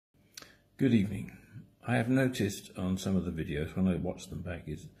Good evening. I have noticed on some of the videos when I watch them back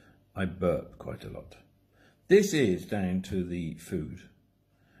is I burp quite a lot. This is down to the food,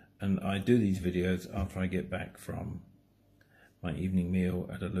 and I do these videos after I get back from my evening meal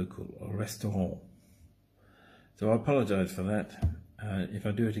at a local restaurant. So I apologise for that. If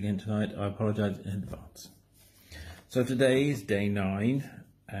I do it again tonight, I apologise in advance. So today is day 9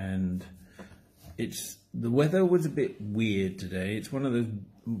 and the weather was a bit weird today. It's one of those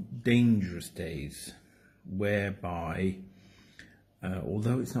dangerous days whereby,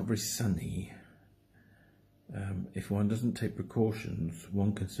 although it's not very sunny, if one doesn't take precautions,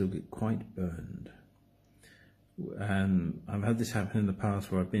 one can still get quite burned. I've had this happen in the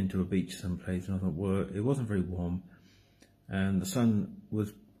past where I've been to a beach someplace and I thought, well, it wasn't very warm and the sun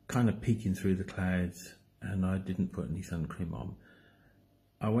was kind of peeking through the clouds and I didn't put any sun cream on.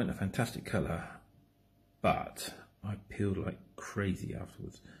 I went a fantastic colour, but I peeled like crazy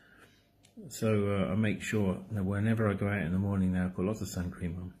afterwards. So I make sure that whenever I go out in the morning now, I put lots of sun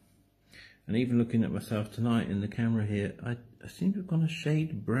cream on. And even looking at myself tonight in the camera here, I seem to have gone a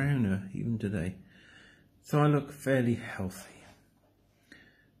shade browner even today. So I look fairly healthy.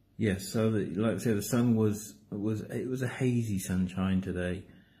 Yes, so like I said, the sun was a hazy sunshine today.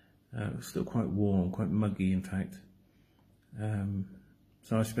 It was still quite warm, quite muggy in fact.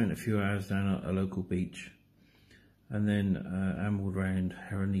 So I spent a few hours down at a local beach and then ambled around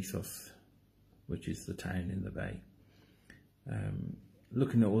Heronisos, which is the town in the bay,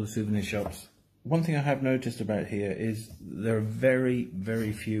 looking at all the souvenir shops. One thing I have noticed about here is there are very,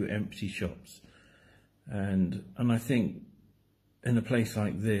 very few empty shops. And I think in a place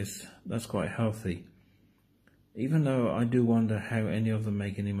like this, that's quite healthy. Even though I do wonder how any of them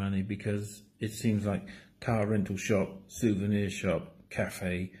make any money, because it seems like car rental shop, souvenir shop,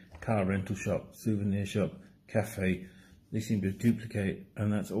 cafe, car rental shop, souvenir shop, cafe. They seem to duplicate,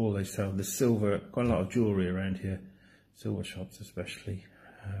 and that's all they sell. There's silver, quite a lot of jewellery around here, silver shops especially.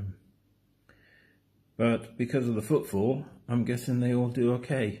 But because of the footfall, I'm guessing they all do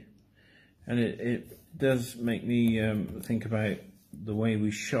okay. And it does make me think about the way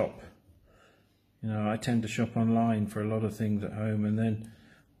we shop. You know, I tend to shop online for a lot of things at home, and then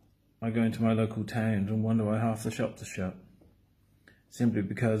I go into my local towns and wonder why half the shops are shut. Simply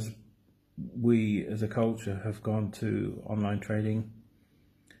because we as a culture have gone to online trading,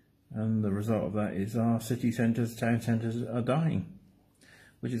 and the result of that is our city centres, town centres are dying,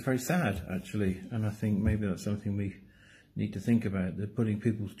 which is very sad actually. And I think maybe that's something we need to think about. They're putting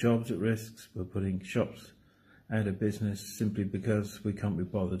people's jobs at risk, we're putting shops out of business simply because we can't be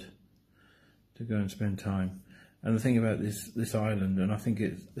bothered to go and spend time. And the thing about this island, and I think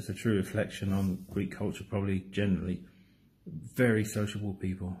it's a true reflection on Greek culture probably generally, very sociable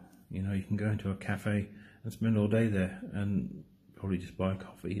people. You know, you can go into a cafe and spend all day there and probably just buy a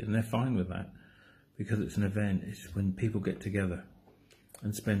coffee, and they're fine with that because it's an event. It's when people get together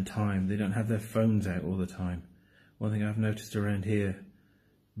and spend time. They don't have their phones out all the time. One thing I've noticed around here,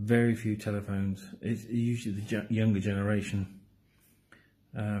 very few telephones. It's usually the younger generation.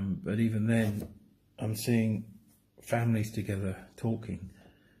 But even then, I'm seeing families together talking,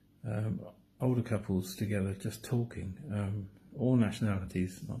 older couples together just talking, all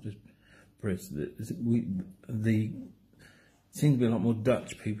nationalities, not just Brits. There seem to be a lot more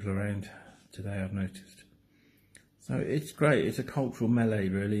Dutch people around today, I've noticed. So it's great. It's a cultural melee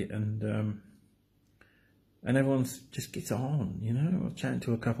really, and everyone just gets on. You know, I was chatting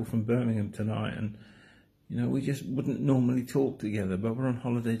to a couple from Birmingham tonight, and you know, we just wouldn't normally talk together, but we're on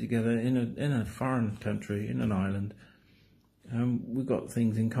holiday together in a foreign country, in an island. We've got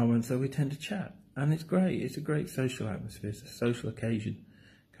things in common, so we tend to chat. And it's great. It's a great social atmosphere. It's a social occasion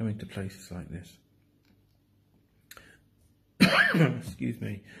coming to places like this. Excuse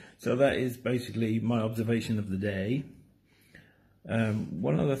me. So that is basically my observation of the day.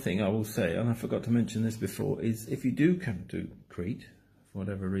 One other thing I will say, and I forgot to mention this before, is if you do come to Crete, for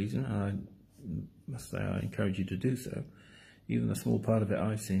whatever reason, I must say I encourage you to do so. Even the small part of it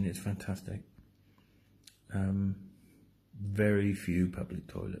I've seen is fantastic. Very few public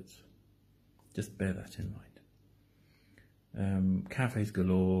toilets. Just bear that in mind. Cafes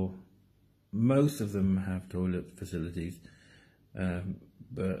galore. Most of them have toilet facilities,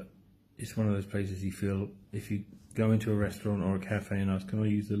 but it's one of those places you feel, if you go into a restaurant or a cafe and ask, can I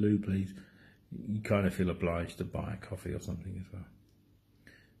use the loo please, you kind of feel obliged to buy a coffee or something as well.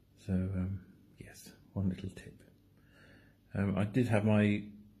 So yes, one little tip. I did have my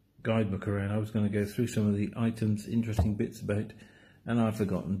guidebook around. I was going to go through some of the items, interesting bits about, and I've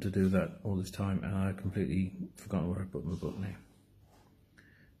forgotten to do that all this time, and I've completely forgotten where I put my book now.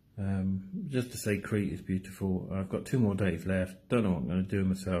 Just to say, Crete is beautiful. I've got 2 more days left. Don't know what I'm going to do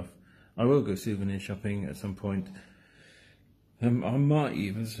myself. I will go souvenir shopping at some point. I might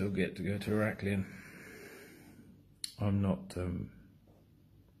even still get to go to Heraklion. I'm not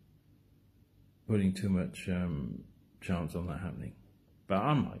putting too much chance on that happening, but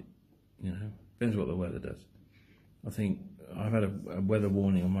I might, you know, depends what the weather does. I think I've had a weather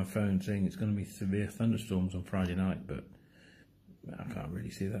warning on my phone saying it's going to be severe thunderstorms on Friday night, but I can't really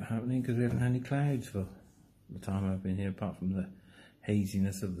see that happening because we haven't had any clouds for the time I've been here, apart from the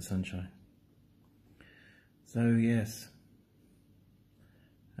haziness of the sunshine. So yes,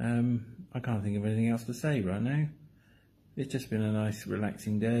 I can't think of anything else to say right now. It's just been a nice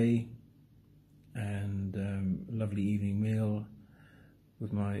relaxing day and a lovely evening meal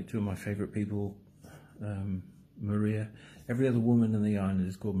with two of my favourite people, Maria. Every other woman in the island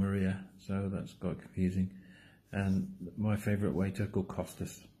is called Maria, so that's quite confusing. And my favourite waiter called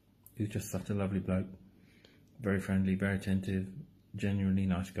Costas, who's just such a lovely bloke, very friendly, very attentive, genuinely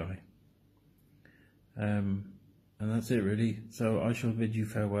nice guy. And that's it really. So I shall bid you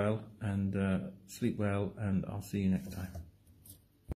farewell and sleep well, and I'll see you next time.